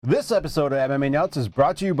This episode of MMANUTS is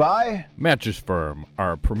brought to you by Mattress Firm,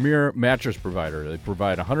 our premier mattress provider. They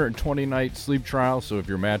provide a 120-night sleep trial, so if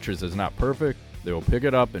your mattress is not perfect, they will pick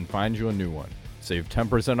it up and find you a new one. Save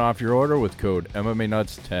 10% off your order with code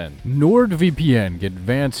MMANUTS10. NordVPN. Get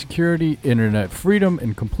advanced security, internet freedom,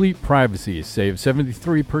 and complete privacy. Save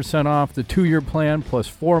 73% off the 2-year plan plus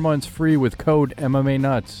 4 months free with code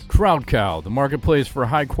MMANUTS. Crowd Cow, the marketplace for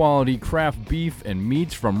high-quality craft beef and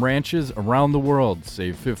meats from ranches around the world.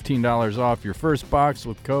 Save $15 off your first box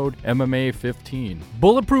with code MMA15.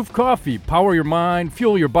 Bulletproof Coffee. Power your mind,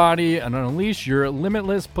 fuel your body, and unleash your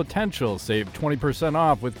limitless potential. Save 20%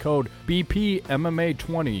 off with code BP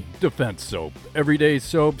MMA20. Defense Soap. Everyday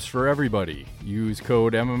soaps for everybody. Use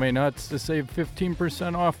code MMANUTS to save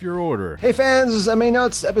 15% off your order. Hey fans, this is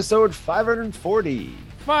MMANUTS episode 540.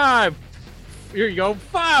 Here you go.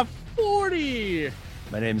 540.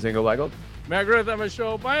 My name is Ingo Weigel. Matt Griffith on my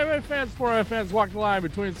show. By MMA fans, for MMA fans, walk the line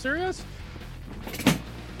between serious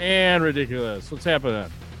and ridiculous. What's happening?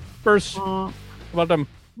 First, about them.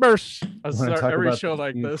 Burst. I start every show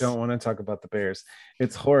like this. Don't want to talk about the Bears.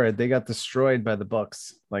 It's horrid. They got destroyed by the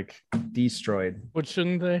Bucks, like destroyed. But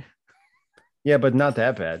shouldn't they? Yeah, but not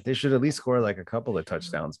that bad. They should at least score like a couple of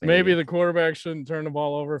touchdowns. Maybe the quarterback shouldn't turn the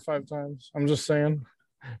ball over 5 times. I'm just saying.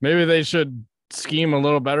 Maybe they should scheme a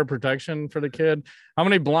little better protection for the kid. How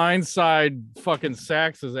many blindside fucking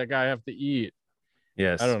sacks does that guy have to eat?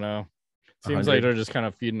 Yes. I don't know. Seems 100. like they're just kind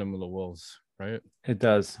of feeding him to the wolves, right? It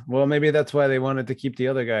does. Well, maybe that's why they wanted to keep the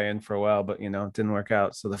other guy in for a while, but it didn't work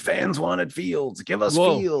out. So the fans wanted Fields. Give us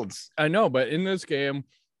Fields. I know, but in this game,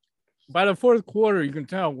 by the fourth quarter, you can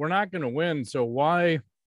tell we're not going to win. So why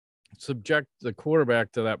subject the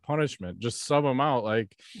quarterback to that punishment? Just sub him out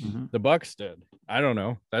like the Bucks did. I don't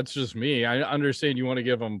know. That's just me. I understand you want to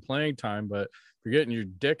give him playing time, but if you're getting your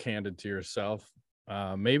dick handed to yourself,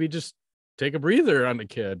 maybe just take a breather on the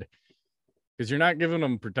kid. Because you're not giving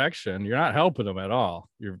him protection. You're not helping him at all.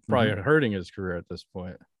 You're probably hurting his career at this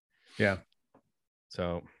point. Yeah.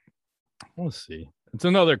 So we'll see. It's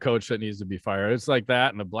another coach that needs to be fired. It's like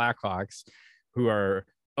that and the Blackhawks, who are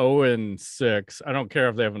 0-6. I don't care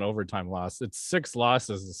if they have an overtime loss. It's 6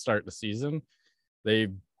 losses to start the season. They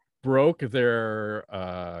broke their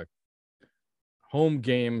home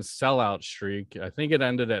game sellout streak. I think it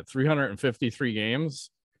ended at 353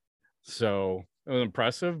 games. So it was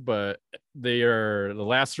impressive, but the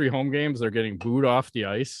last 3 home games, they're getting booed off the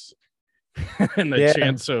ice. And the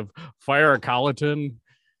chance of fire Colleton,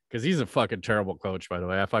 because he's a fucking terrible coach, by the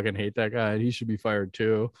way. I fucking hate that guy. He should be fired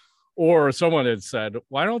too. Or someone had said,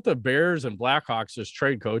 why don't the Bears and Blackhawks just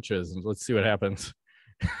trade coaches and let's see what happens?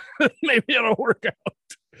 Maybe it'll work out.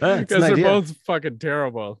 Because they're both fucking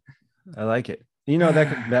terrible. I like it.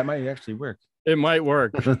 That might actually work. It might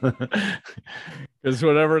work. Because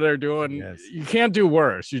whatever they're doing, you can't do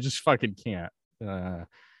worse. You just fucking can't.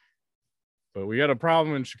 But we got a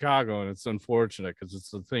problem in Chicago, and it's unfortunate because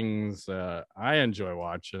it's the things I enjoy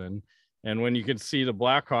watching. And when you can see the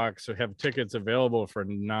Blackhawks have tickets available for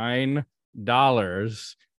 $9,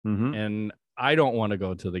 and I don't want to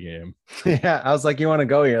go to the game. Yeah, I was like, you want to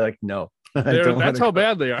go? You're like, no. That's how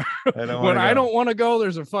bad they are. I don't want to go,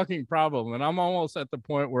 there's a fucking problem. And I'm almost at the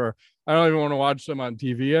point where I don't even want to watch them on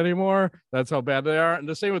TV anymore. That's how bad they are. And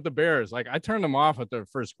the same with the Bears. Like, I turned them off at the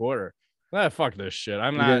first quarter. Fuck this shit.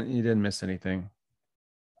 You didn't miss anything.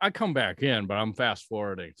 I come back in, but I'm fast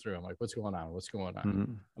forwarding through. I'm like, what's going on?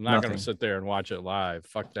 I'm not going to sit there and watch it live.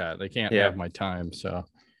 Fuck that. They can't have my time. So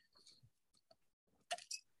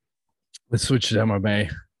let's switch to MMA.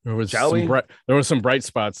 There was some bright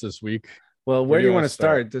spots this week. Well, where do you want to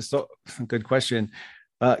start? Good question.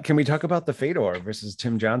 Can we talk about the Fedor versus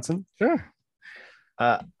Tim Johnson? Sure.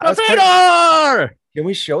 Fedor! Can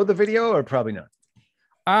we show the video or probably not?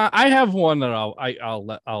 I have one that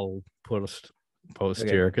I'll post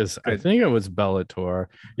here because I think it was Bellator.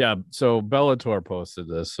 Yeah, so Bellator posted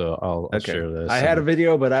this, so I'll share this. I had a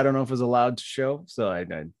video, but I don't know if it was allowed to show, so I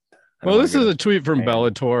well, this is a tweet from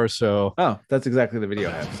Bellator, so that's exactly the video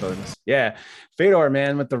I have. So Fedor,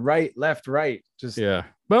 man, with the left, just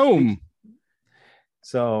boom.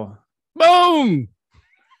 So boom.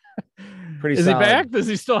 Pretty. Is solid. He back? Does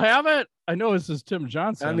he still have it? I know this is Tim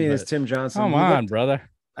Johnson. I mean, it's Tim Johnson. Come on, brother.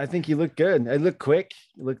 I think he looked good. It looked quick.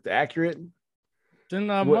 It looked accurate. In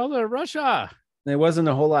Mother Russia. There wasn't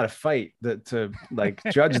a whole lot of fight to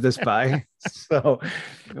judge this by. So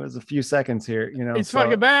it was a few seconds here, He's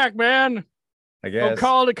fucking back, man. I guess. Don't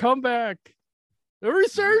call it a comeback. The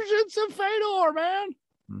resurgence of Fedor, man.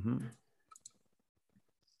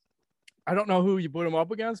 I don't know who you put him up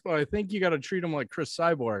against, but I think you got to treat him like Chris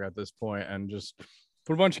Cyborg at this point and just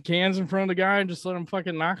put a bunch of cans in front of the guy and just let him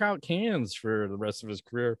fucking knock out cans for the rest of his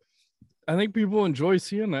career. I think people enjoy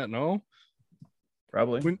seeing that. No,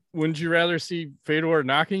 Probably. Wouldn't you rather see Fedor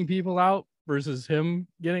knocking people out versus him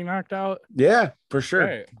getting knocked out? Yeah, for sure.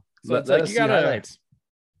 Right. So it's let like us see highlights.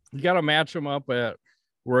 You gotta match him up at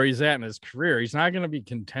where he's at in his career. He's not going to be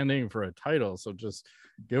contending for a title, so just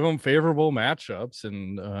give him favorable matchups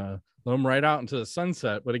and let him ride out into the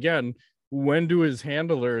sunset. But again, when do his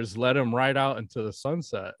handlers let him ride out into the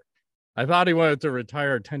sunset? I thought he wanted to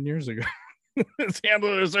retire 10 years ago. His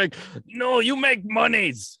handler's like, no, you make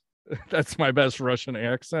monies. That's my best Russian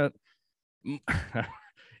accent.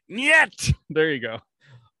 Yet. There you go.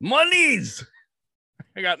 Monies.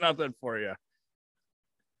 I got nothing for you.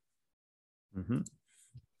 Mm-hmm.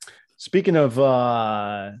 Speaking of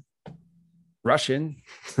Russian,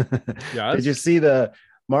 yes. Did you see the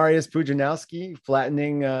Mariusz Pudzianowski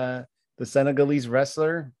flattening the Senegalese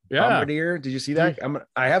wrestler Bombardier? Did you see that?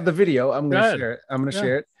 I have the video. I'm going to share it.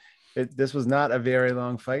 Share it. This was not a very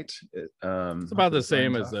long fight. It's about the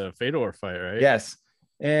same as the Fedor fight, right? Yes.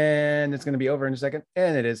 And it's going to be over in a second.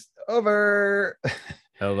 And it is over.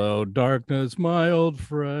 Hello, darkness, my old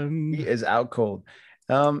friend. He is out cold.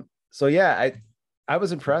 So yeah, I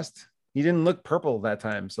was impressed. He didn't look purple that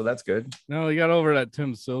time, so that's good. No, he got over that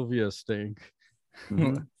Tim Sylvia stink.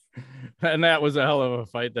 Mm-hmm. And that was a hell of a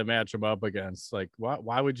fight to match him up against. Like,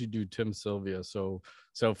 why would you do Tim Sylvia so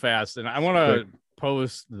fast? And I want to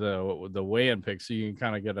post the weigh-in pic so you can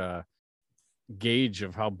kind of get a gauge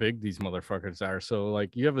of how big these motherfuckers are. So,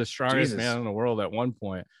 like, you have the strongest man in the world at one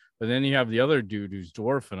point, but then you have the other dude who's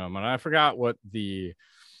dwarfing him. And I forgot what the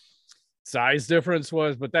size difference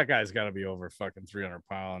was, but that guy's got to be over fucking 300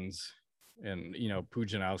 pounds. And, you know,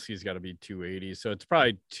 Pudzianowski's got to be 280. So it's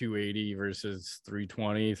probably 280 versus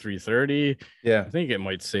 320, 330. Yeah. I think it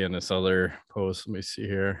might say in this other post. Let me see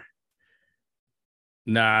here.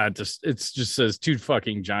 Nah, it just says two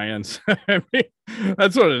fucking giants. I mean,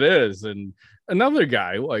 that's what it is. And another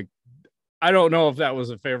guy, like, I don't know if that was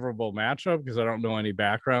a favorable matchup because I don't know any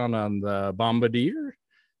background on the Bombardier.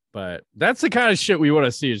 But that's the kind of shit we want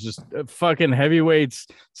to see is just fucking heavyweights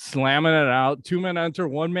slamming it out. 2 men enter,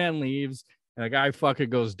 1 man leaves, and a guy fucking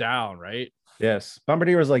goes down, right? Yes.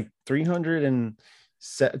 Bombardier was like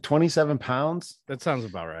 327 pounds. That sounds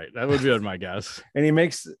about right. That would be my guess.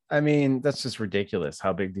 And that's just ridiculous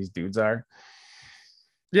how big these dudes are.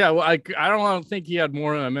 Yeah, well, I don't think he had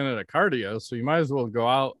more than a minute of cardio, so you might as well go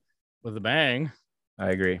out with a bang. I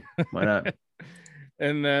agree. Why not?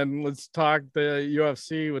 And then let's talk the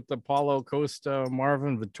UFC with the Paulo Costa,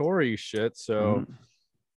 Marvin Vettori shit. So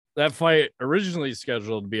that fight originally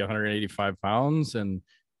scheduled to be 185 pounds. And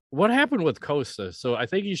what happened with Costa? So I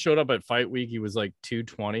think he showed up at fight week. He was like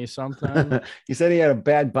 220 something. He said he had a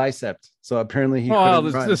bad bicep. So apparently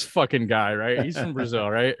this fucking guy, right? He's from Brazil,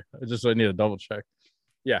 right? I need a double check.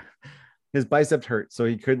 Yeah. His bicep hurt, so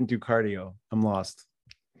he couldn't do cardio. I'm lost.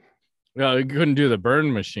 Well, he couldn't do the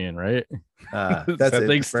burn machine, right? That's that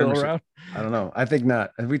thing still around? I don't know. I think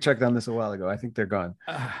not. We checked on this a while ago. I think they're gone.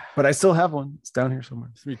 But I still have one. It's down here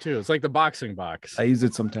somewhere. Me too. It's like the boxing box. I use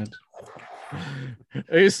it sometimes.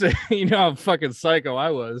 I used to, you know how fucking psycho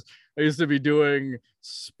I was. I used to be doing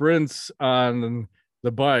sprints on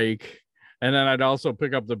the bike, and then I'd also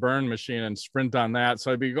pick up the burn machine and sprint on that.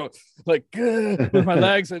 So I'd be going like with my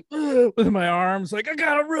legs and with my arms, like I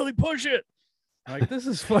gotta really push it. Like, this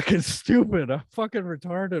is fucking stupid. I'm fucking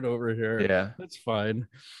retarded over here. Yeah, that's fine.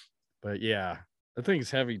 But yeah, the thing's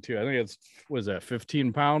heavy too. I think was that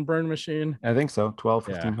 15-pound burn machine? I think so.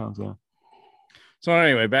 15 pounds. Yeah. So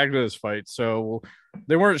anyway, back to this fight. So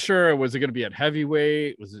they weren't sure, was it going to be at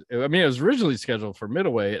heavyweight? It was originally scheduled for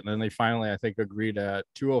middleweight, and then they finally, I think, agreed at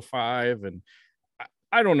 205. And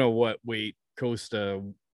I don't know what weight Costa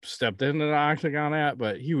stepped into the octagon at,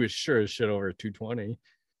 but he was sure as shit over 220.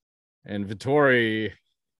 And Vettori,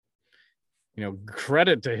 you know,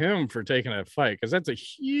 credit to him for taking that fight, because that's a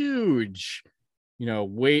huge, you know,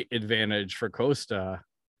 weight advantage for Costa.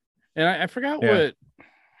 And I forgot what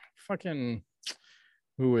fucking,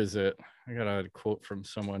 who is it? I got a quote from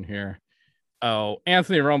someone here. Oh,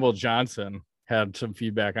 Anthony Rumble Johnson had some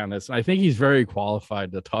feedback on this, and I think he's very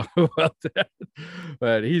qualified to talk about that.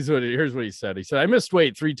 But here's what he said. He said, I missed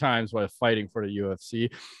weight 3 times while fighting for the UFC.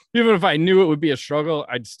 Even if I knew it would be a struggle,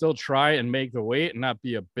 I'd still try and make the weight and not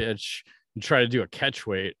be a bitch and try to do a catch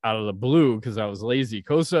weight out of the blue because I was lazy.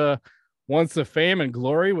 Costa wants the fame and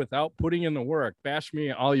glory without putting in the work. Bash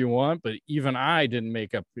me all you want, but even I didn't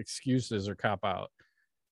make up excuses or cop out.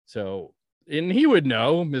 So, and he would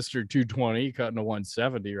know, Mr. 220 cutting to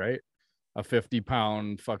 170, right? A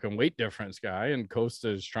 50-pound fucking weight difference guy, and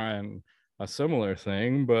Costa is trying a similar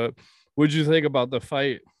thing. But What'd you think about the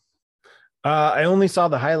fight? I only saw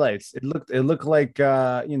the highlights. It looked like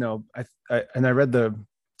and I read the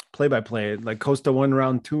play-by-play. Like Costa won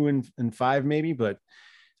round 2 and 5 maybe, but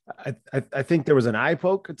I think there was an eye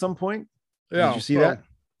poke at some point. Yeah, did you see that?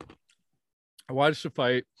 I watched the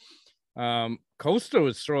fight. Costa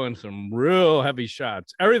was throwing some real heavy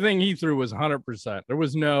shots. Everything he threw was 100%. There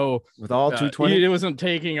was no with all 220. It wasn't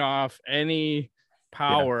taking off any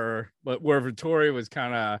power, but where Vettori was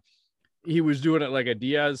kind of, he was doing it like a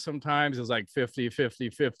Diaz sometimes. It was like 50, 50,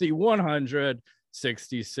 50, 100,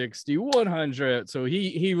 60, 60, 100. So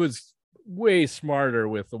he was way smarter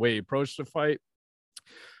with the way he approached the fight.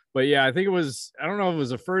 But yeah, I think it was, I don't know if it was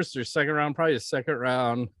the first or second round, probably the second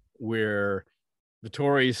round, where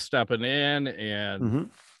Vettori's stepping in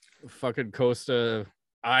and fucking Costa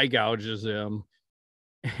eye gouges him.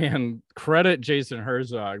 And credit Jason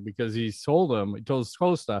Herzog, because he told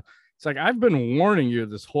Costa, it's like, I've been warning you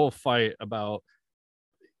this whole fight about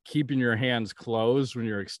keeping your hands closed when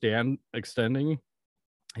you're extending.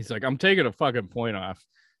 He's like, I'm taking a fucking point off.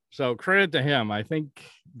 So credit to him. I think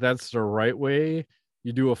that's the right way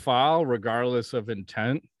you do a foul, regardless of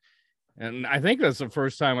intent. And I think that's the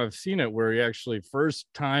first time I've seen it where he actually first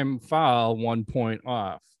time foul 1 point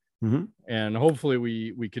off. And hopefully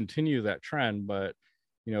we continue that trend. But,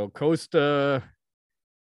 you know, Costa,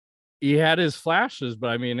 he had his flashes, but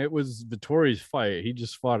I mean, it was Vettori's fight. He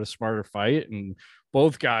just fought a smarter fight. And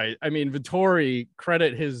both guys, I mean, Vettori,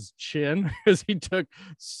 credit his chin, because he took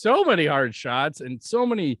so many hard shots and so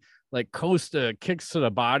many like Costa kicks to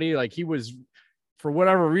the body. Like he was, for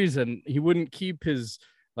whatever reason, he wouldn't keep his,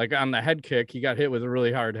 like on the head kick, he got hit with a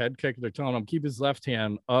really hard head kick. They're telling him keep his left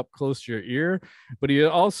hand up close to your ear, but he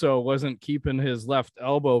also wasn't keeping his left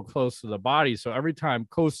elbow close to the body. So every time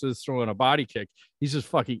Costa's throwing a body kick, he's just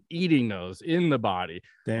fucking eating those in the body.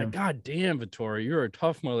 Damn. Like, God damn, Vettori, you're a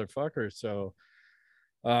tough motherfucker. So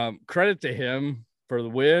credit to him for the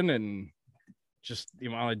win and just the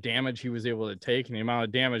amount of damage he was able to take and the amount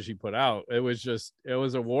of damage he put out. It was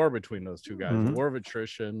a war between those two guys, a war of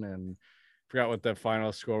attrition. And forgot what that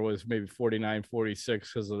final score was, maybe 49-46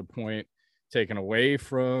 because of the point taken away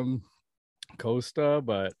from Costa.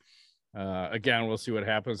 But again, we'll see what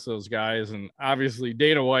happens to those guys. And obviously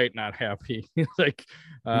Dana White not happy. Like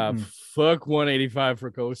fuck 185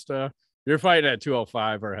 for Costa. You're fighting at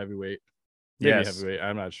 205 or heavyweight. Maybe heavyweight.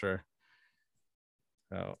 I'm not sure.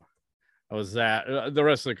 So that was that. The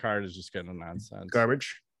rest of the card is just getting nonsense.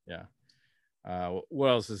 Garbage. Yeah. What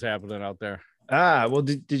else is happening out there? Well,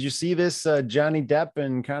 did you see this Johnny Depp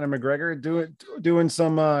and Conor McGregor doing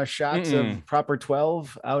some shots of proper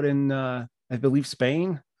 12 out in I believe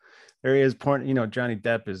Spain? There he is pouring, you know, Johnny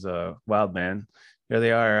Depp is a wild man. There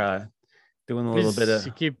they are doing a little bit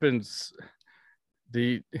of keeping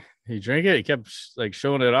he drank it, he kept like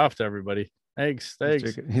showing it off to everybody. Thanks.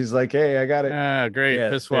 He's like, hey, I got it.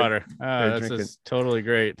 Great. Piss water. That's just totally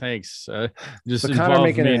great. Thanks. Just so involve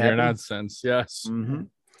me in your nonsense. Yes.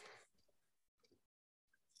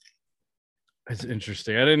 It's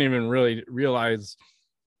interesting. I didn't even really realize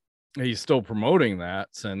he's still promoting that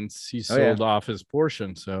since he sold off his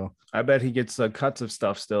portion. So I bet he gets cuts of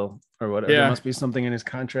stuff still or whatever. There must be something in his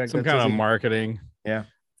contract. Some kind of marketing. Yeah.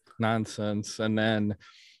 Nonsense. And then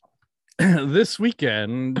this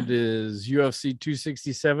weekend is UFC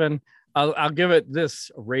 267. I'll give it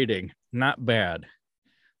this rating. Not bad.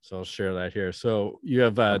 So I'll share that here. So you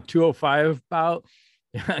have 205 bout.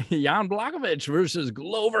 Jan Blachowicz versus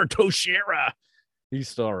Glover Teixeira. He's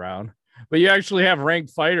still around. But you actually have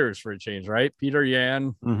ranked fighters for a change, right? Peter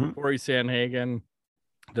Yan, Corey Sandhagen.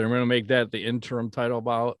 They're going to make that the interim title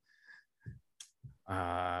bout.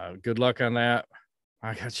 Good luck on that.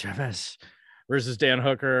 I got Chavez versus Dan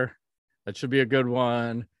Hooker. That should be a good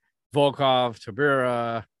one. Volkov,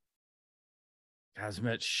 Tabira,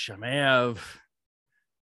 Kazmet Shamaev,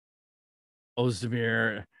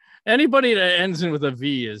 Ozdemir. Anybody that ends in with a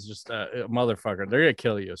V is just a motherfucker. They're going to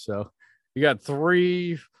kill you. So you got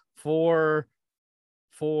 3, 4.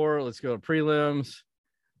 Let's go to prelims.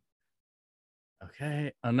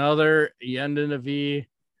 Okay. Another. You end in a V.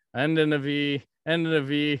 End in a V. End in a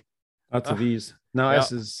V. Lots of V's. No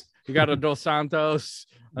S's. You got a Dos Santos.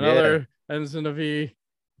 Another ends in a V.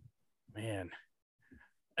 Man.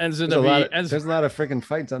 Ends in a V. There's a lot of freaking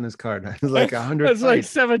fights on this card. There's like 100 That's like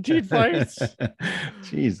 17 fights.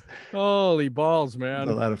 Jeez. Holy balls, man.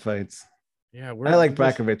 That's a lot of fights. Yeah, I like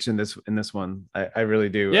Blachowicz in this one. I really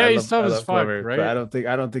do. Yeah, he's tough as fuck, Glover, right? But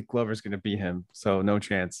I don't think Glover's gonna beat him. So no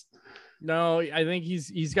chance. No, I think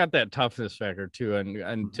he's got that toughness factor too.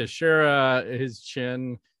 And Teixeira, his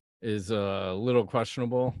chin is a little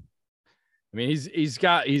questionable. I mean,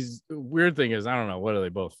 he's weird thing is, I don't know, what are they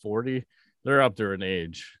both 40? They're up there in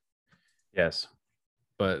age. Yes.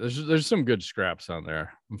 But there's some good scraps on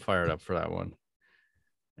there. I'm fired up for that one.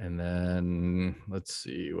 And then let's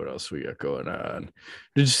see what else we got going on.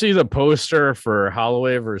 Did you see the poster for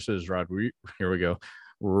Holloway versus Rodriguez? Here we go.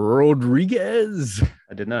 Rodriguez.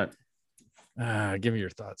 I did not. Give me your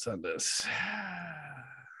thoughts on this.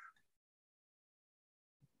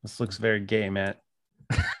 This looks very gay, Matt.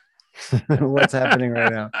 What's happening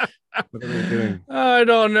right now? What are they doing? I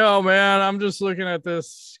don't know, man. I'm just looking at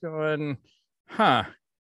this going,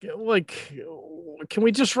 like, can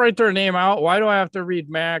we just write their name out? Why do I have to read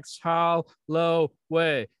Max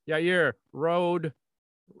Holloway? Yair Rodriguez?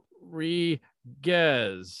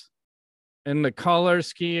 And the color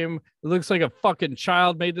scheme, it looks like a fucking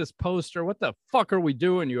child made this poster. What the fuck are we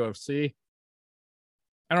doing, UFC?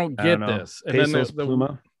 I don't get this. And Pesos then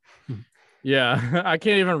Pluma. Yeah, I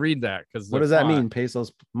can't even read that because what does that mean?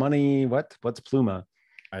 Pesos money? What's Pluma?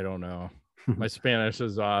 I don't know. My Spanish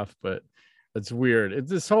is off, but it's weird. It's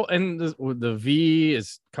this whole, and the V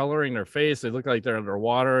is coloring their face. They look like they're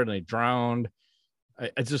underwater and they drowned.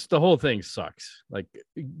 I just, the whole thing sucks. Like,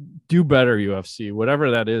 do better, UFC. Whatever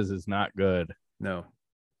that is not good. No.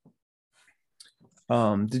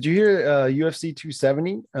 Did you hear UFC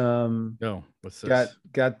 270? No. What's this?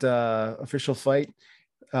 Got official fight.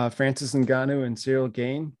 Francis Ngannou and Cyril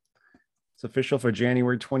Gane. It's official for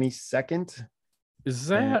January 22nd. Is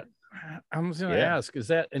that? I was going to ask. Is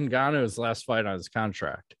that Ngannou's last fight on his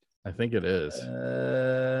contract? I think it is.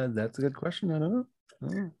 That's a good question. I don't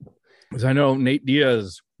know. Because I know Nate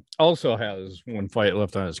Diaz also has one fight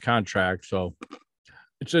left on his contract, so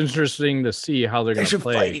it's interesting to see how they're going to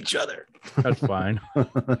play. Fight each other. That's fine.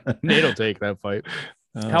 Nate will take that fight.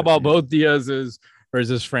 How about both Diaz's, or is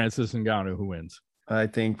this Francis Ngannou who wins? I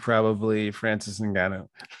think probably Francis Ngannou.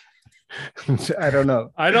 I don't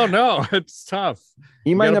know. It's tough.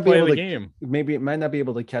 He might not be able to game. Maybe it might not be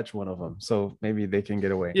able to catch one of them, so maybe they can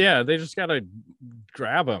get away. Yeah, they just gotta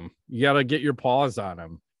grab him. You gotta get your paws on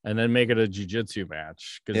him and then make it a jiu-jitsu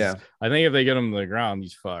match. Because I think if they get him to the ground,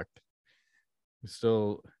 he's fucked.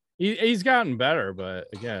 He's gotten better, but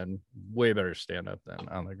again, way better stand up than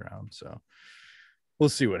on the ground. So we'll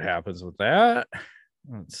see what happens with that.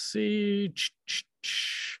 Let's see.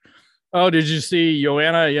 Oh, did you see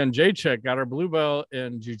Joanna Jędrzejczyk got her blue belt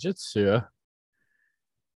in jiu-jitsu?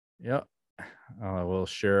 Yep. We'll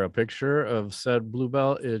share a picture of said blue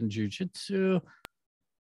belt in jiu-jitsu.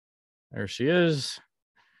 There she is.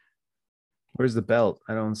 Where's the belt?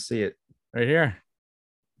 I don't see it. Right here.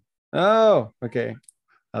 Oh, okay.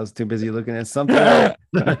 I was too busy looking at something else.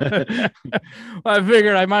 I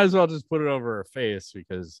figured I might as well just put it over her face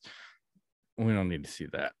because we don't need to see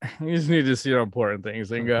that. You just need to see the important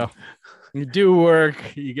things and go. You do work,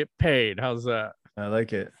 you get paid. How's that? I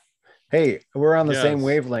like it. Hey, we're on the same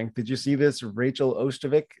wavelength. Did you see this Rachel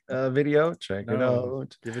Ostovic video? Check it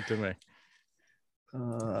out. Give it to me.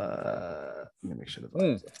 Let me make sure.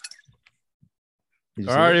 I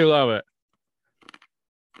already love it.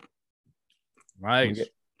 Nice.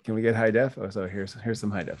 Can we get high def? Oh, so here's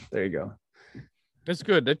some high def. There you go. That's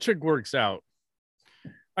good. That chick works out.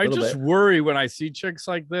 I just worry when I see chicks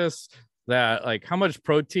like this that, like, how much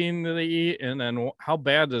protein do they eat, and then how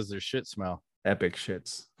bad does their shit smell? Epic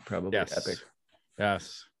shits, probably. Yes. Epic.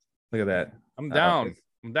 Yes. Look at that. I'm down.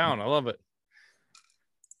 I'm down. I love it.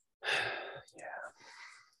 Yeah.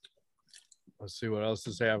 Let's see what else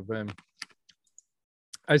has happened.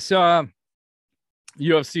 I saw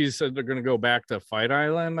UFC said they're going to go back to Fight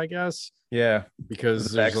Island, I guess. Yeah,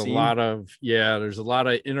 because there's a lot of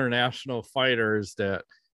international fighters that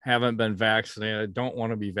haven't been vaccinated, don't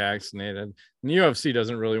want to be vaccinated. And the UFC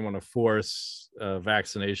doesn't really want to force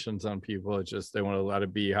vaccinations on people. It's just they want to let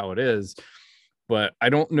it be how it is. But I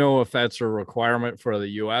don't know if that's a requirement for the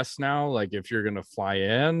US now. Like, if you're going to fly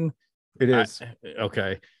in, it is.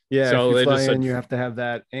 Okay. Yeah. So if you fly in, you have to have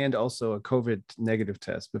that and also a COVID negative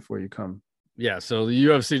test before you come. Yeah, so the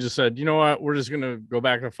UFC just said, you know what, we're just going to go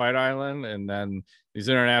back to Fight Island, and then these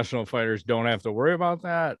international fighters don't have to worry about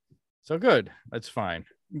that. So good. That's fine.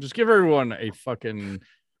 Just give everyone a fucking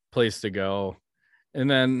place to go.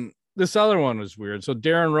 And then this other one was weird. So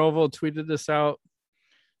Darren Rovell tweeted this out.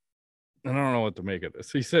 I don't know what to make of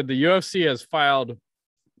this. He said the UFC has filed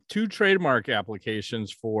 2 trademark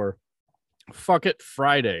applications for Fuck It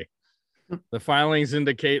Friday. The filings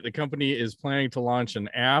indicate the company is planning to launch an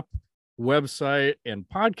app, website, and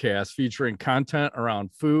podcast featuring content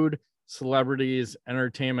around food, celebrities,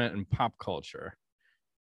 entertainment, and pop culture.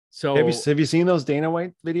 So have you seen those Dana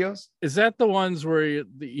White videos? Is that the ones where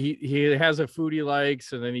he has a food he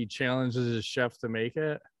likes and then he challenges his chef to make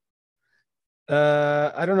it?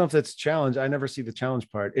 I don't know if that's challenge. I never see the challenge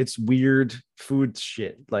part. It's weird food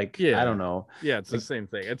shit. Like, I don't know. Yeah, it's like, the same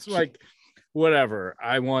thing. It's like whatever.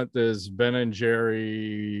 I want this Ben and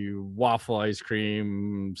Jerry waffle ice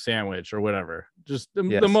cream sandwich or whatever. Just the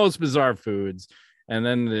most bizarre foods. And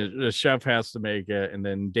then the chef has to make it, and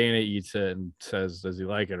then Dana eats it and says, does he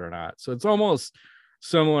like it or not? So it's almost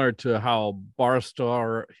similar to how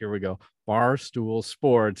Barstool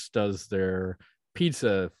Sports does their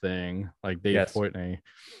pizza thing, like Dave Portnoy.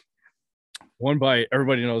 One bite,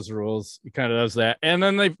 everybody knows the rules. He kind of does that. And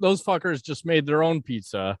then those fuckers just made their own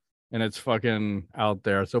pizza, and it's fucking out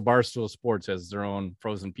there. So Barstool Sports has their own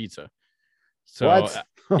frozen pizza. So what?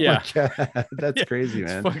 Oh yeah, that's crazy,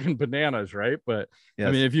 man. It's fucking bananas, right? But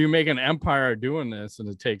I mean, if you make an empire doing this and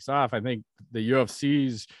it takes off, I think the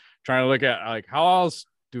UFC's trying to look at like how else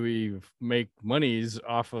do we make monies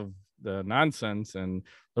off of the nonsense, and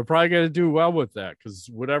they're probably going to do well with that because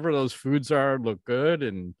whatever those foods are look good,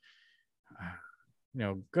 and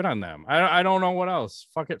good on them. I don't know what else.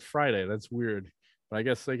 Fuck it, Friday. That's weird. But I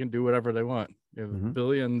guess they can do whatever they want. You have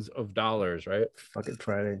billions of dollars, right? Fuck it,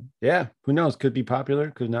 Friday. Yeah. Who knows? Could be popular.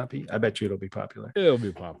 Could not be. I bet you it'll be popular. It'll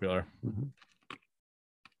be popular.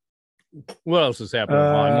 What else is happening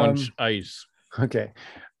while I munch ice? Okay.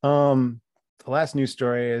 The last news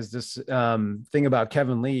story is this thing about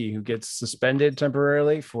Kevin Lee, who gets suspended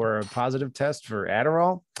temporarily for a positive test for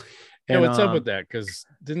Adderall. And what's up with that? Because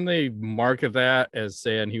didn't they market that as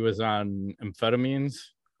saying he was on amphetamines?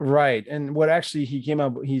 Right. And what actually he came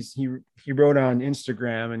up, he wrote on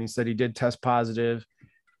Instagram and he said he did test positive.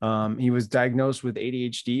 He was diagnosed with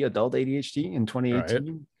ADHD, adult ADHD in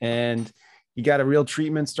 2018. And he got a real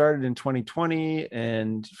treatment started in 2020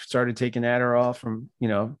 and started taking Adderall from,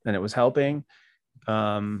 and it was helping.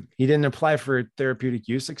 He didn't apply for a therapeutic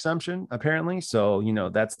use exemption, apparently. So,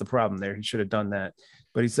 that's the problem there. He should have done that.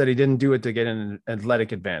 But he said he didn't do it to get an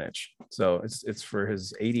athletic advantage. So it's for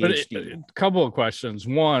his ADHD. A couple of questions.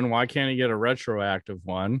 One, why can't he get a retroactive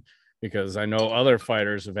one? Because I know other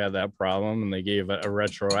fighters have had that problem and they gave a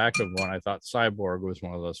retroactive one. I thought Cyborg was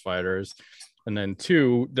one of those fighters. And then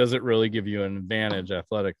two, does it really give you an advantage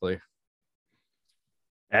athletically?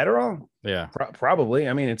 Adderall? Yeah. Probably.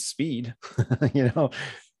 I mean, it's speed.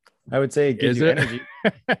 I would say it gives you energy.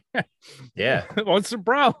 Yeah. What's the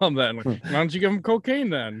problem then? Why don't you give him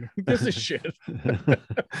cocaine then? Who gives a shit?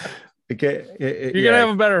 You're gonna have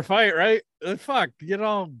a better fight, right? Fuck, get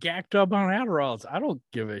all gacked up on Adderalls. I don't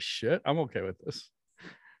give a shit. I'm okay with this.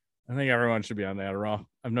 I think everyone should be on Adderall.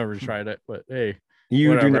 I've never tried it, but hey.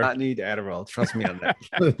 You do not need Adderall. Trust me on that.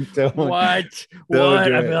 What? I feel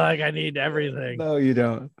like I need everything. No, you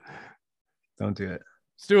don't. Don't do it.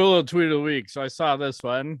 Let's do a little tweet of the week. So I saw this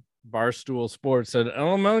one. Barstool Sports said an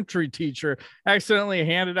elementary teacher accidentally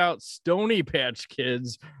handed out Stony Patch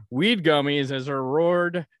Kids weed gummies as a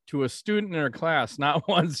reward to a student in her class, not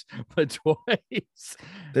once but twice.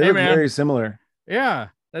 They look very similar. Yeah,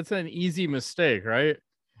 that's an easy mistake, right?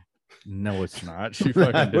 No, it's not. She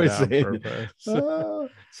fucking did it on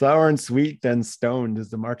purpose. Sour and sweet, then stoned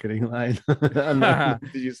is the marketing line.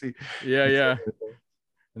 Did you see? Yeah.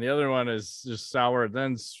 And the other one is just sour,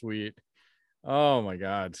 then sweet. Oh my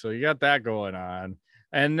God. So you got that going on.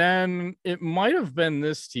 And then it might have been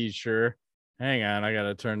this teacher. Hang on, I got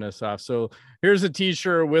to turn this off. So here's a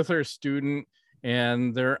teacher with her student,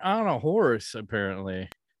 and they're on a horse, apparently,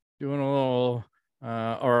 doing a little,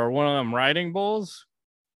 or one of them riding bulls.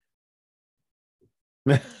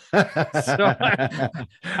 So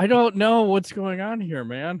I don't know what's going on here,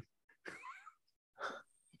 man.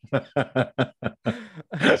 I'm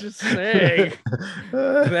just saying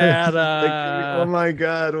that oh my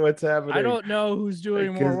God, what's happening? I don't know who's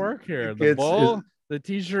doing more work here, the bull, the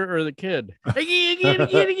teacher, or the kid. Get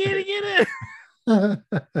it.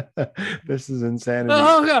 This is insanity.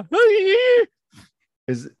 Oh God.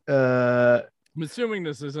 I'm assuming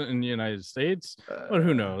this isn't in the United States, but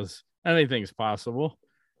who knows? Anything's possible.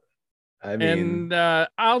 I mean, and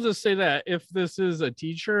I'll just say that if this is a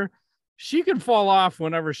teacher, she can fall off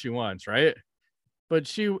whenever she wants, right? But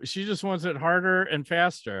she just wants it harder and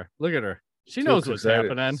faster. Look at her. She knows what's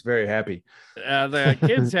happening. She's very happy. The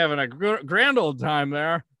kid's having a grand old time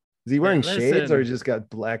there. Is he wearing shades or he just got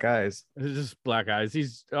black eyes? It's just black eyes.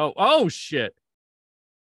 He's oh shit.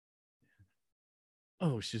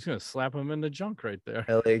 Oh, she's gonna slap him in the junk right there.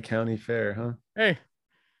 LA County Fair, huh? Hey,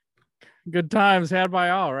 good times had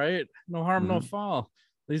by all, right? No harm, no foul.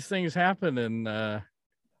 These things happen in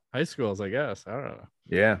high schools, I guess. I don't know.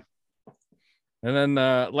 Yeah. And then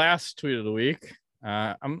last tweet of the week.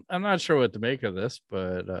 I'm not sure what to make of this,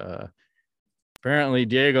 but apparently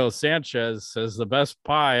Diego Sanchez says the best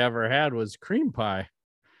pie I ever had was cream pie.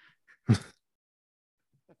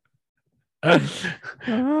 Oh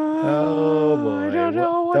boy. I don't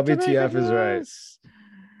know what WTF is right.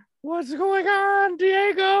 What's going on,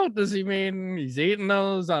 Diego? Does he mean he's eating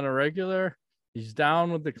those on a regular? He's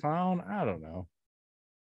down with the clown? I don't know.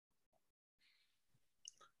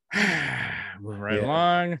 Moving right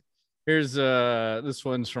along. Here's this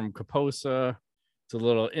one's from Kaposa. It's a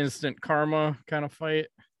little instant karma kind of fight.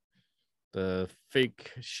 The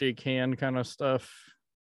fake shake hand kind of stuff.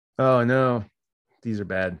 Oh no, these are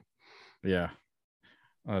bad. Yeah.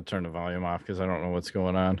 I'll turn the volume off because I don't know what's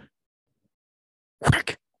going on.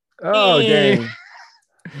 Oh dang.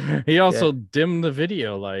 He also dimmed the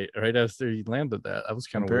video light right after he landed that. That was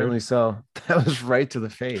kind of weird. Apparently so. That was right to the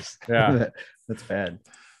face. Yeah. That's bad.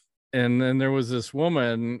 And then there was this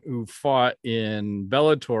woman who fought in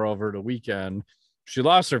Bellator over the weekend. She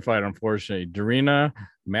lost her fight, unfortunately. Darina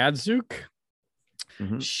Madzuk.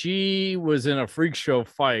 Mm-hmm. She was in a freak show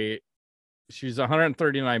fight. She's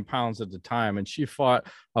 139 pounds at the time, and she fought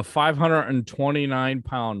a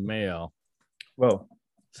 529-pound male. Whoa.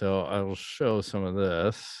 So I will show some of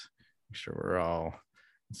this. Make sure we're all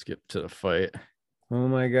skip to the fight. Oh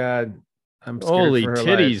my God. I'm scared. Holy for her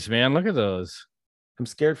titties, life. Man. Look at those. I'm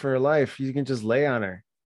scared for her life. You can just lay on her.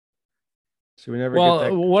 So we never get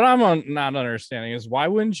that. What I'm not understanding is why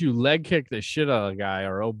wouldn't you leg kick the shit out of a guy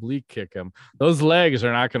or oblique kick him? Those legs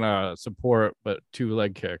are not going to support but 2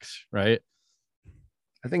 leg kicks, right?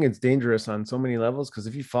 I think it's dangerous on so many levels because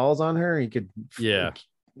if he falls on her, he could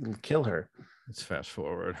kill her. Let's fast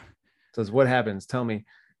forward. Says what happens? Tell me.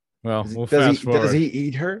 Well, does he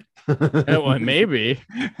eat her? Well, maybe.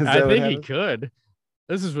 I think he could.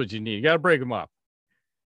 This is what you need. You got to break him up.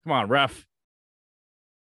 Come on, ref.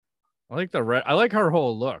 I like the red. I like her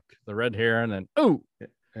whole look, the red hair, and then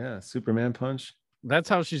Superman punch. That's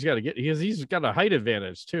how she's got to get. He's got a height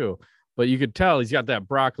advantage too, but you could tell he's got that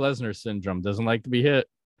Brock Lesnar syndrome. Doesn't like to be hit.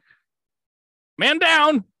 Man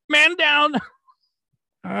down.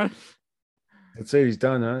 I'd say he's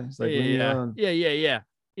done, huh? He's like,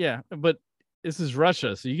 yeah. But this is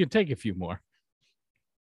Russia, so you can take a few more.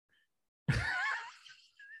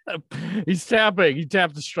 He's tapping. He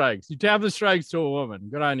tapped the strikes. You tap the strikes to a woman.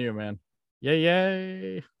 Good on you, man.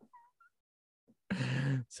 Yay.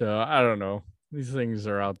 So I don't know. These things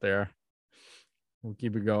are out there. We'll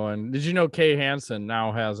keep it going. Did you know Kay Hansen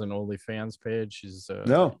now has an OnlyFans page? She's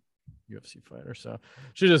no UFC fighter. So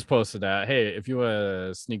she just posted that. Hey, if you want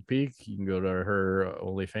a sneak peek, you can go to her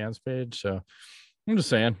OnlyFans page. So I'm just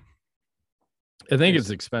saying. I think it's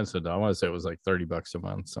expensive though. I want to say it was like $30 a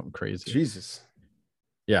month, something crazy. Jesus.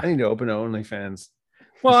 Yeah. I need to open an OnlyFans.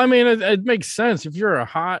 Well, I mean, it makes sense. If you're a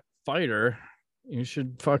hot fighter, you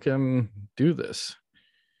should fucking do this.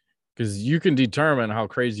 Because you can determine how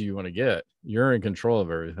crazy you want to get. You're in control of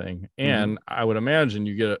everything. And I would imagine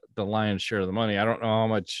you get the lion's share of the money. I don't know how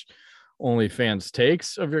much OnlyFans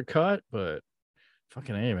takes of your cut, but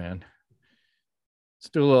fucking A, man. Let's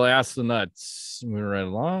do a little ask the nuts. Moving right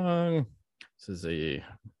along. This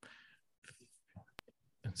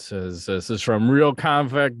is from Real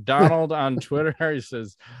Convict Donald on Twitter. He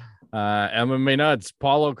says, MMA Nuts,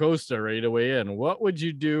 Paulo Costa ready to weigh in. What would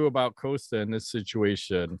you do about Costa in this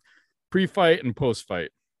situation? Pre-fight and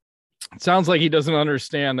post-fight. It sounds like he doesn't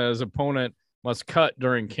understand that his opponent must cut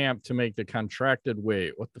during camp to make the contracted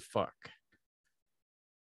weight. What the fuck?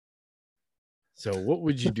 So what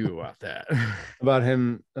would you do about that? About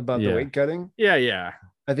the weight cutting? Yeah.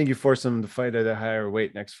 I think you force him to fight at a higher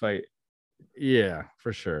weight next fight. Yeah,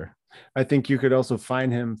 for sure. I think you could also fine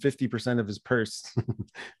him 50% of his purse.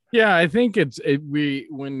 Yeah, I think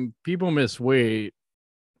when people miss weight,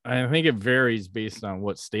 I think it varies based on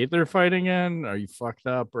what state they're fighting in. Are you fucked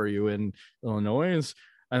up? Are you in Illinois?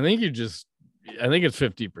 I think it's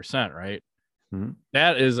 50%, right? Mm-hmm.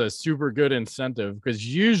 That is a super good incentive because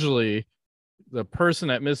usually the person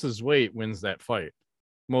that misses weight wins that fight.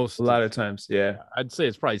 A lot of times, yeah. I'd say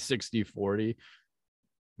it's probably 60-40,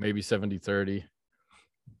 maybe 70-30.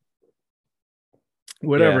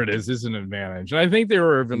 Whatever it is an advantage. And I think they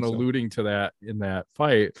were even alluding to that in that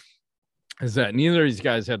fight, is that neither of these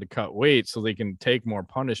guys had to cut weight so they can take more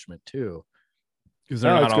punishment too. Because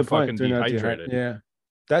they're not all fucking dehydrated. Yeah.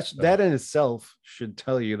 That in itself should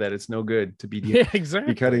tell you that it's no good to be be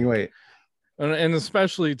cutting weight. And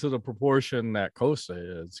especially to the proportion that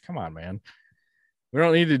Costa is. Come on, man. We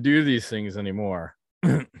don't need to do these things anymore.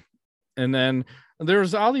 And then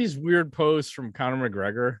there's all these weird posts from Conor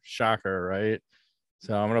McGregor. Shocker, right?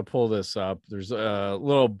 So I'm going to pull this up. There's a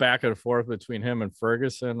little back and forth between him and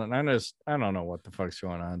Ferguson. And I don't know what the fuck's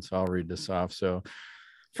going on. So I'll read this off. So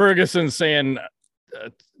Ferguson saying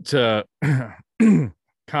to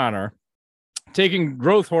Conor, taking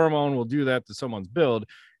growth hormone will do that to someone's build.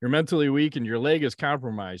 You're mentally weak and your leg is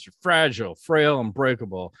compromised. You're fragile, frail, and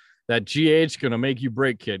breakable. That GH gonna make you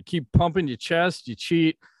break, kid. Keep pumping your chest. You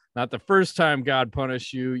cheat. Not the first time God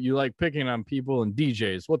punished you. You like picking on people and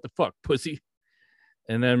DJs. What the fuck, pussy?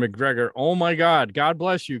 And then McGregor, oh my God, God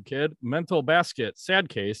bless you, kid. Mental basket, sad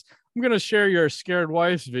case. I'm going to share your scared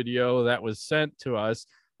wife's video that was sent to us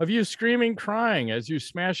of you screaming, crying as you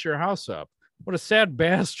smash your house up. What a sad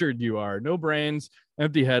bastard you are. No brains,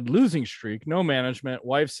 empty head, losing streak, no management,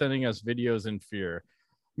 wife sending us videos in fear.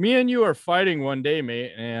 Me and you are fighting one day,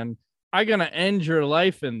 mate, and I'm going to end your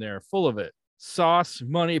life in there, full of it. Sauce,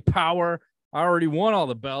 money, power. I already won all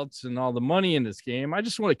the belts and all the money in this game. I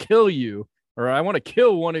just want to kill you. Or I want to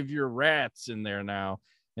kill one of your rats in there now.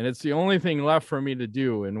 And it's the only thing left for me to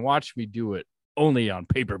do. And watch me do it only on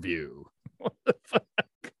pay-per-view. What the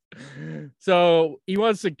fuck? So he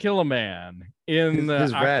wants to kill a man in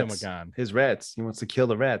his octagon. His rats. He wants to kill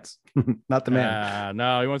the rats, not the man.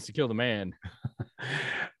 No, he wants to kill the man.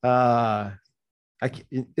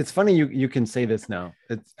 It's funny you can say this now.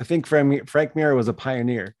 I think Frank Mir was a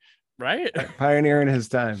pioneer. Right? Pioneer in his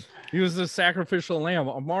time. He was a sacrificial lamb,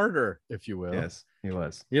 a martyr, if you will. Yes, he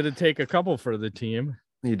was. He had to take a couple for the team.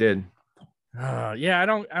 He did. Yeah, I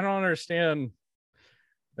don't understand.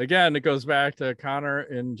 Again, it goes back to Connor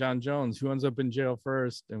and John Jones, who ends up in jail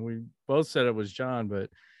first. And we both said it was John, but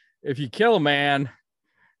if you kill a man,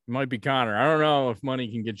 it might be Connor. I don't know if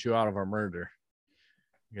money can get you out of a murder.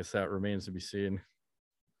 I guess that remains to be seen.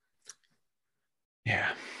 Yeah.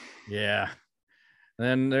 Yeah.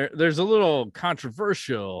 And then there's a little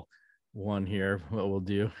controversial one here. What we'll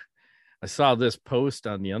do. I saw this post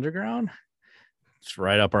on the Underground. It's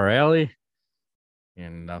right up our alley.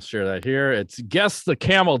 And I'll share that here. It's Guess the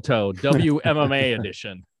Camel Toe WMMA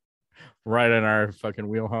edition. Right in our fucking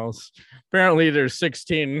wheelhouse. Apparently there's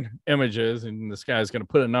 16 images and this guy's going to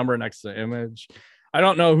put a number next to the image. I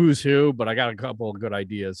don't know who's who, but I got a couple of good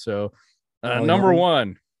ideas. So number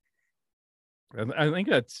one, I think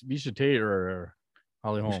that's Misha Tate or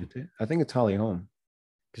Holly Holm. I think it's Holly Holm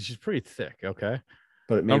because she's pretty thick. Okay.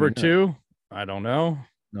 But number two, I don't know.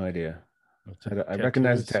 No idea. I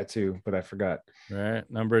recognize the tattoo, but I forgot. Right.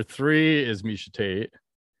 Number three is Misha Tate.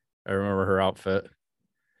 I remember her outfit.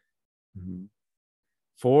 Mm-hmm.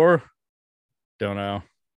 4, don't know.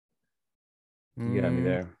 You got me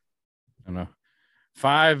there. I don't know.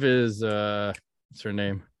 5 is what's her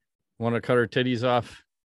name? Want to cut her titties off?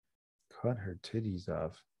 Cut her titties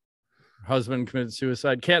off. Her husband committed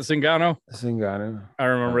suicide. Kat Zingano. I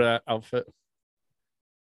remember that outfit.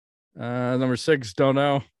 Number 6, don't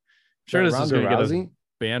know. I'm sure this is going to get us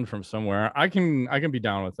banned from somewhere. I can be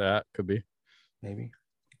down with that. Could be. Maybe.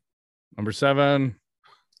 Number 7.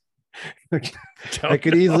 That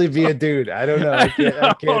could easily be a dude. I don't know. I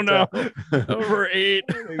can't know. Number 8.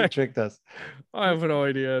 You tricked us. I have no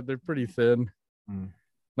idea. They're pretty thin.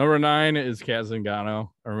 Number 9 is Kat Zingano.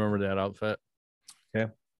 I remember that outfit.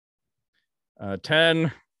 Okay.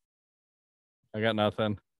 10. I got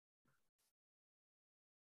nothing.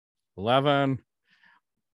 11.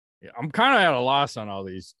 Yeah, I'm kind of at a loss on all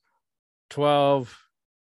these. 12.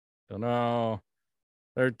 Don't know.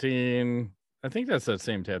 13. I think that's that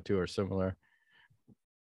same tattoo or similar.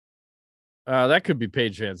 That could be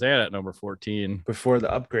Paige Van Zandt at number 14. Before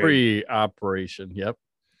the upgrade. Pre-operation. Yep.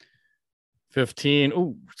 15.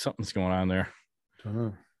 Oh, something's going on there. Don't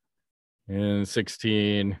know. And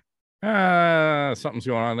 16. Something's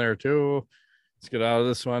going on there too. Let's get out of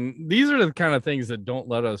this one. These are the kind of things that don't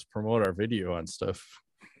let us promote our video on stuff.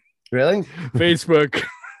 Really? Facebook.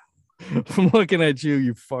 I'm looking at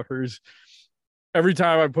you fuckers. Every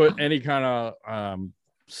time I put any kind of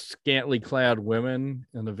scantily clad women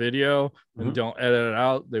in the video and don't edit it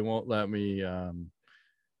out, they won't let me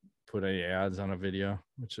put any ads on a video,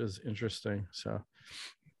 which is interesting. So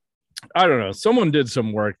I don't know. Someone did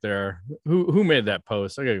some work there. Who made that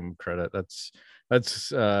post? I give him credit. That's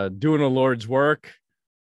doing the Lord's work.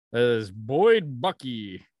 That is Boyd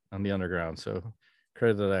Bucky on the Underground. So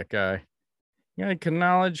credit to that guy. You got any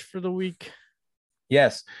knowledge for the week?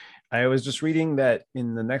 Yes. I was just reading that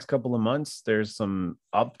in the next couple of months, there's some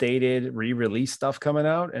updated re-release stuff coming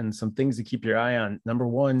out and some things to keep your eye on. Number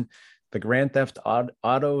 1, the Grand Theft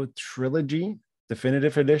Auto Trilogy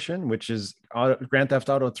Definitive Edition, which is Grand Theft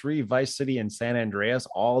Auto 3, Vice City, and San Andreas,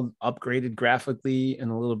 all upgraded graphically and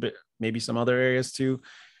a little bit, maybe some other areas too,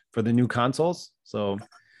 for the new consoles. So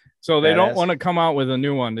they don't want to come out with a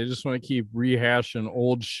new one. They just want to keep rehashing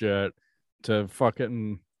old shit to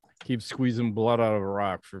fucking keep squeezing blood out of a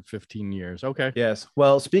rock for 15 years. Okay. Yes.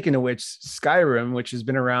 Well, speaking of which, Skyrim, which has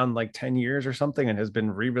been around like 10 years or something and has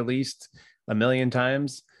been re-released a million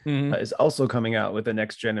times, is also coming out with a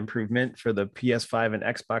next gen improvement for the PS5 and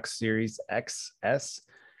Xbox Series XS.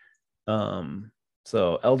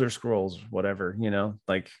 So Elder Scrolls, whatever,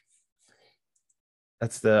 like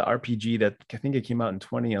that's the RPG that I think it came out in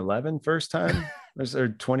 2011 first time or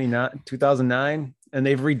 2009, and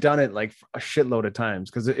they've redone it like a shitload of times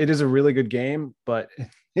because it is a really good game, but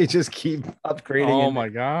they just keep upgrading. Oh my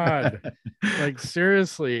god. Like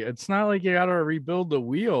seriously, it's not like you gotta rebuild the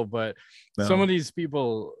wheel, but some of these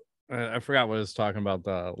people, I forgot what I was talking about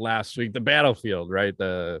the last week, the Battlefield, right?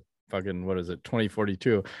 The fucking, what is it,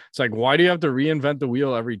 2042. It's like, why do you have to reinvent the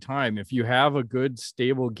wheel every time? If you have a good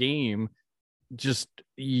stable game, just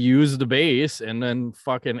use the base and then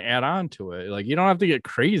fucking add on to it. Like, you don't have to get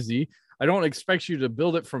crazy. I don't expect you to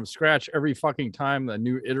build it from scratch every fucking time the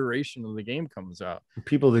new iteration of the game comes out.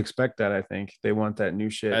 People expect that. I think they want that new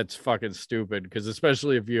shit. That's fucking stupid, because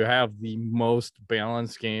especially if you have the most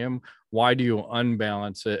balanced game, why do you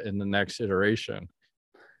unbalance it in the next iteration?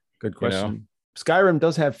 Good question. Skyrim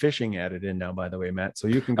does have fishing added in now, by the way, Matt. So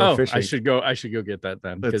you can go fishing. I should go get that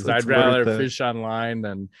then, because I'd rather fish online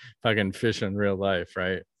than fucking fish in real life,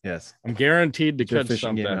 right? Yes. I'm guaranteed to catch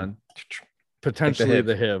something. Potentially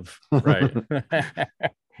the HIV, right?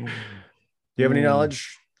 Do you have any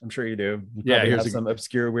knowledge? I'm sure you do. You have some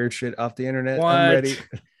obscure weird shit off the internet. What? I'm ready.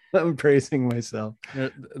 I'm praising myself.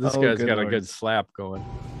 This guy's got a good slap going.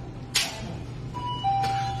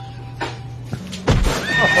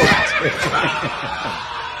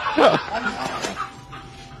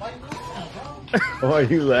 Oh, are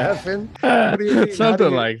you laughing?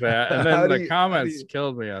 Something like that. And then the comments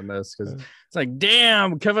killed me on this because it's like,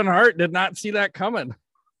 damn, Kevin Hart did not see that coming.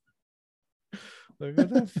 Like, what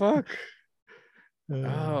the fuck?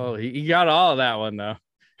 Oh, he got all of that one though.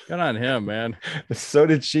 Good on him, man. So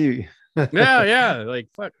did she. yeah. Like,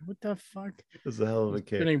 fuck, what the fuck? It was a hell of a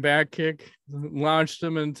kick. Spinning back kick, launched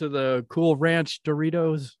him into the Cool Ranch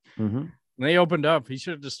Doritos. And they opened up. He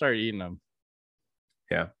should have just started eating them.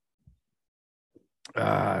 Yeah.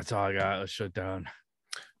 That's all I got. Let's shut down.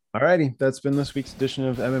 All righty. That's been this week's edition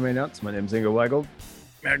of MMA Nuts. My name's Ingo Weigel.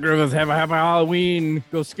 Matt Griffith, have a happy Halloween.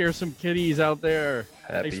 Go scare some kitties out there.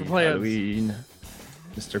 Happy Thanks for playing. Halloween,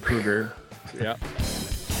 Mr. Kruger. Yeah.